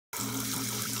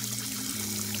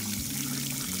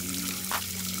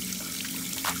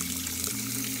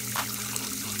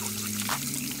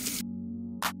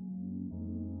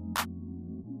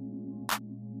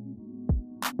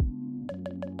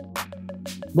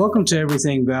Welcome to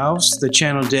Everything Valves, the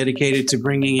channel dedicated to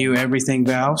bringing you everything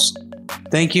valves.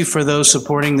 Thank you for those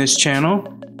supporting this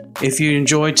channel. If you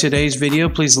enjoyed today's video,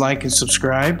 please like and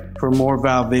subscribe for more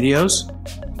valve videos.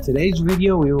 In today's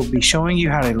video, we will be showing you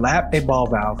how to lap a ball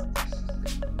valve.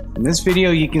 In this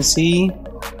video, you can see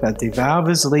that the valve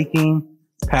is leaking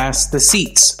past the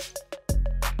seats.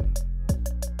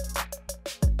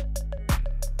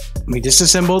 We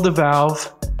disassembled the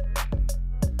valve.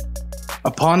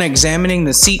 Upon examining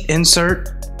the seat insert,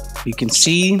 you can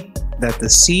see that the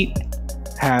seat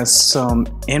has some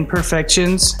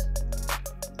imperfections,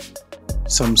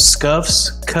 some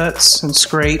scuffs, cuts, and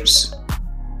scrapes.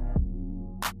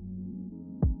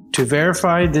 To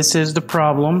verify this is the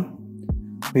problem,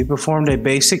 we performed a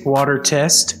basic water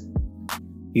test.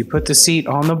 You put the seat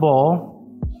on the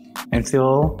ball and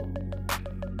fill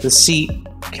the seat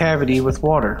cavity with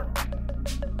water.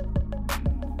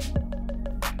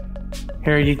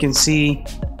 Here you can see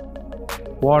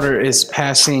water is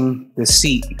passing the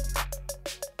seat.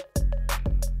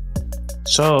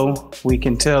 So we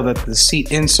can tell that the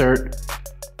seat insert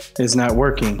is not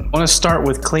working. I want to start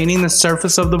with cleaning the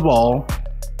surface of the ball,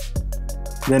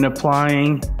 then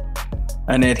applying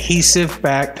an adhesive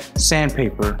backed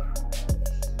sandpaper.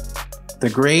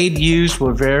 The grade used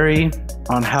will vary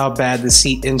on how bad the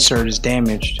seat insert is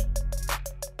damaged.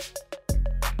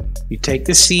 You take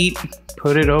the seat,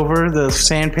 put it over the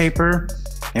sandpaper,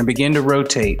 and begin to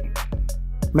rotate.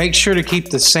 Make sure to keep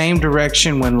the same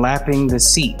direction when lapping the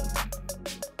seat.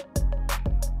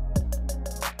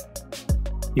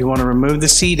 You want to remove the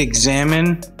seat,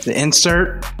 examine the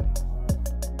insert,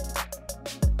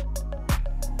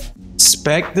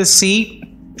 inspect the seat,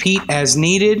 repeat as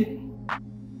needed,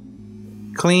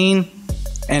 clean,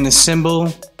 and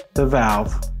assemble the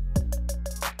valve.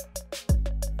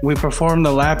 We performed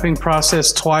the lapping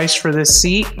process twice for this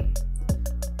seat.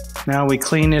 Now we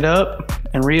clean it up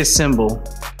and reassemble.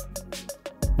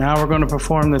 Now we're going to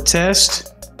perform the test.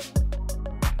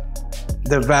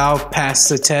 The valve passed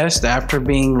the test after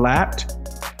being lapped,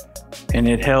 and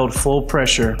it held full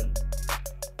pressure.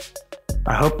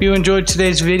 I hope you enjoyed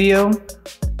today's video.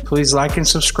 Please like and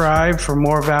subscribe for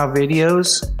more valve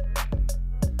videos.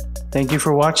 Thank you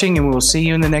for watching, and we will see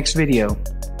you in the next video.